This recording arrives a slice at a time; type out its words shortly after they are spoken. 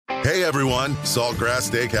Hey everyone, Saltgrass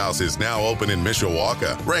Steakhouse is now open in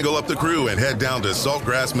Mishawaka. Wrangle up the crew and head down to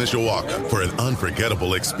Saltgrass Mishawaka for an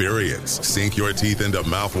unforgettable experience. Sink your teeth into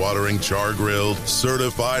mouth-watering char-grilled,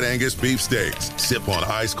 certified Angus beef steaks. Sip on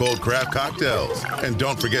ice-cold craft cocktails. And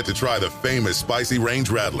don't forget to try the famous spicy range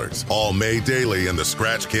rattlers, all made daily in the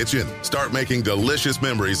Scratch Kitchen. Start making delicious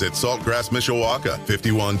memories at Saltgrass Mishawaka,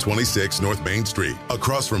 5126 North Main Street,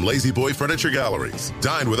 across from Lazy Boy Furniture Galleries.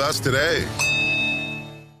 Dine with us today.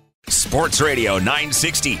 Sports Radio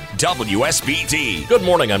 960 WSBT. Good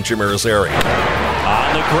morning, I'm Jim Irizarry.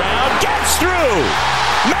 On the ground, gets through.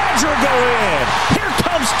 Madrigal in. Here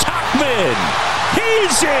comes Tuchman.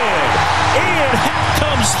 He's in. Ian Happ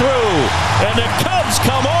comes through. And the Cubs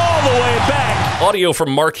come all the way back. Audio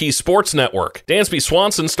from Marquee Sports Network. Dansby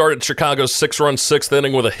Swanson started Chicago's 6-run sixth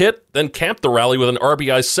inning with a hit, then capped the rally with an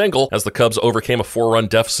RBI single as the Cubs overcame a 4-run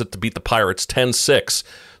deficit to beat the Pirates 10-6.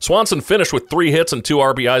 Swanson finished with 3 hits and 2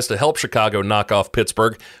 RBIs to help Chicago knock off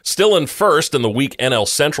Pittsburgh, still in first in the weak NL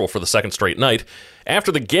Central for the second straight night.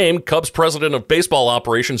 After the game, Cubs president of baseball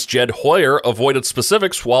operations Jed Hoyer avoided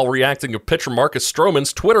specifics while reacting to pitcher Marcus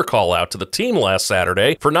Stroman's Twitter call-out to the team last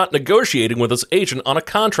Saturday for not negotiating with his agent on a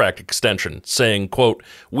contract extension, saying, quote,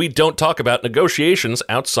 "We don't talk about negotiations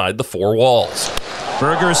outside the 4 walls."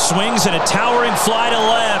 Berger swings and a towering fly to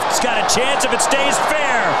left. He's got a chance if it stays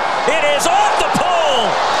fair. It is off the pole.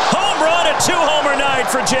 Home run, a 2-homer night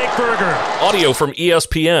for Jake Berger. Audio from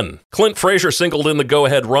ESPN. Clint Frazier singled in the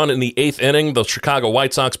go-ahead run in the 8th inning. The Chicago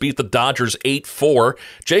White Sox beat the Dodgers 8-4.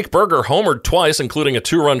 Jake Berger homered twice, including a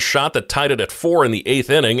 2-run shot that tied it at 4 in the 8th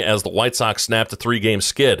inning as the White Sox snapped a 3-game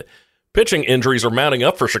skid. Pitching injuries are mounting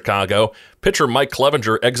up for Chicago. Pitcher Mike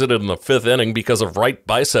Clevenger exited in the 5th inning because of right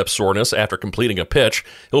bicep soreness after completing a pitch.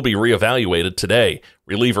 He'll be reevaluated today.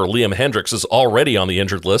 Reliever Liam Hendricks is already on the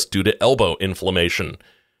injured list due to elbow inflammation.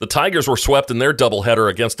 The Tigers were swept in their doubleheader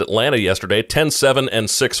against Atlanta yesterday, 10-7 and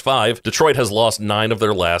 6-5. Detroit has lost 9 of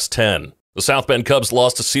their last 10. The South Bend Cubs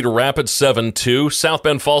lost to Cedar Rapids 7-2. South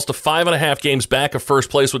Bend falls to 5.5 games back of first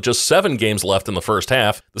place with just 7 games left in the first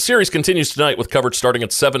half. The series continues tonight with coverage starting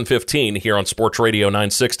at 7:15 here on Sports Radio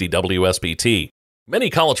 960 WSBT. Many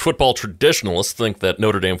college football traditionalists think that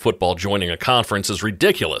Notre Dame football joining a conference is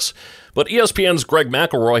ridiculous, but ESPN's Greg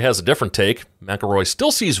McElroy has a different take. McElroy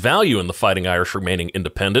still sees value in the Fighting Irish remaining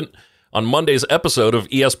independent. On Monday's episode of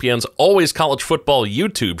ESPN's Always College Football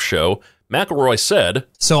YouTube show, McElroy said,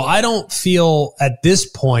 "So I don't feel at this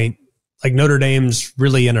point like Notre Dame's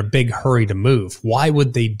really in a big hurry to move. Why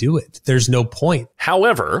would they do it? There's no point.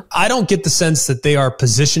 However, I don't get the sense that they are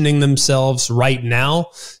positioning themselves right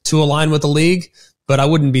now to align with the league, but I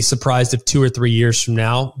wouldn't be surprised if 2 or 3 years from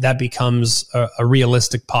now that becomes a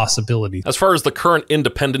realistic possibility." As far as the current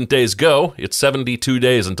independent days go, it's 72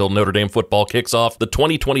 days until Notre Dame football kicks off the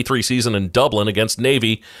 2023 season in Dublin against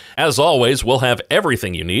Navy. As always, we'll have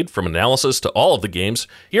everything you need from analysis to all of the games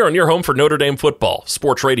here on your home for Notre Dame football,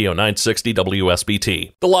 Sports Radio 960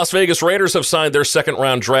 WSBT. The Las Vegas Raiders have signed their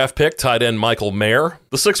second-round draft pick, tight end Michael Mayer.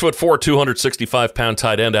 The 6'4", 265-pound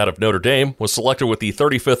tight end out of Notre Dame was selected with the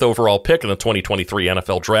 35th overall pick in the 2023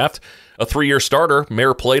 NFL Draft. A 3-year starter,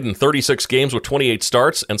 Mayer played in 36 games with 28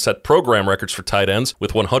 starts and set program records for tight ends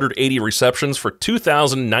with 180 receptions for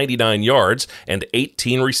 2,099 yards and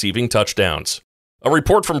 18 receiving touchdowns. A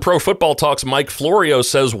report from Pro Football Talk's Mike Florio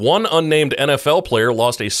says one unnamed NFL player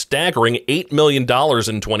lost a staggering $8 million in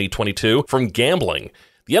 2022 from gambling.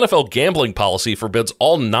 The NFL gambling policy forbids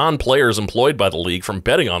all non-players employed by the league from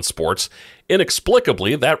betting on sports.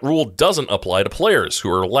 Inexplicably, that rule doesn't apply to players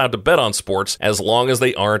who are allowed to bet on sports as long as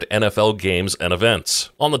they aren't NFL games and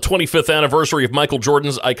events. On the 25th anniversary of Michael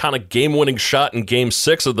Jordan's iconic game-winning shot in Game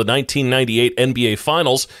 6 of the 1998 NBA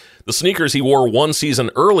Finals, the sneakers he wore one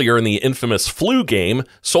season earlier in the infamous flu game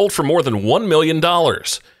sold for more than $1 million.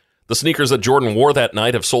 The sneakers that Jordan wore that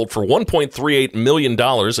night have sold for $1.38 million,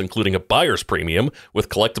 including a buyer's premium, with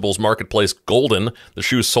collectibles marketplace Golden. The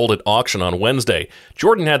shoes sold at auction on Wednesday.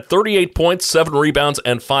 Jordan had 38 points, 7 rebounds,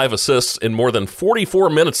 and 5 assists in more than 44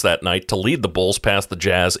 minutes that night to lead the Bulls past the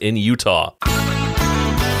Jazz in Utah.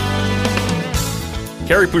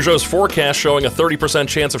 Carrie Peugeot's forecast showing a 30%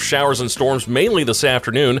 chance of showers and storms mainly this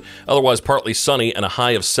afternoon, otherwise partly sunny and a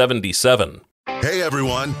high of 77. Hey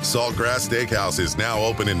everyone, Saltgrass Steakhouse is now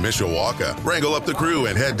open in Mishawaka. Wrangle up the crew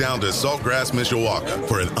and head down to Saltgrass Mishawaka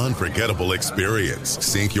for an unforgettable experience.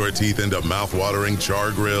 Sink your teeth into mouth-watering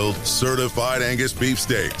char-grilled, certified Angus beef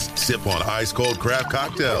steaks. Sip on ice-cold craft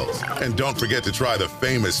cocktails. And don't forget to try the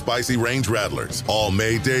famous spicy range rattlers, all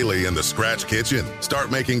made daily in the Scratch Kitchen.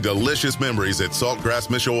 Start making delicious memories at Saltgrass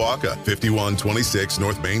Mishawaka, 5126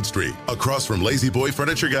 North Main Street, across from Lazy Boy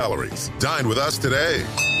Furniture Galleries. Dine with us today.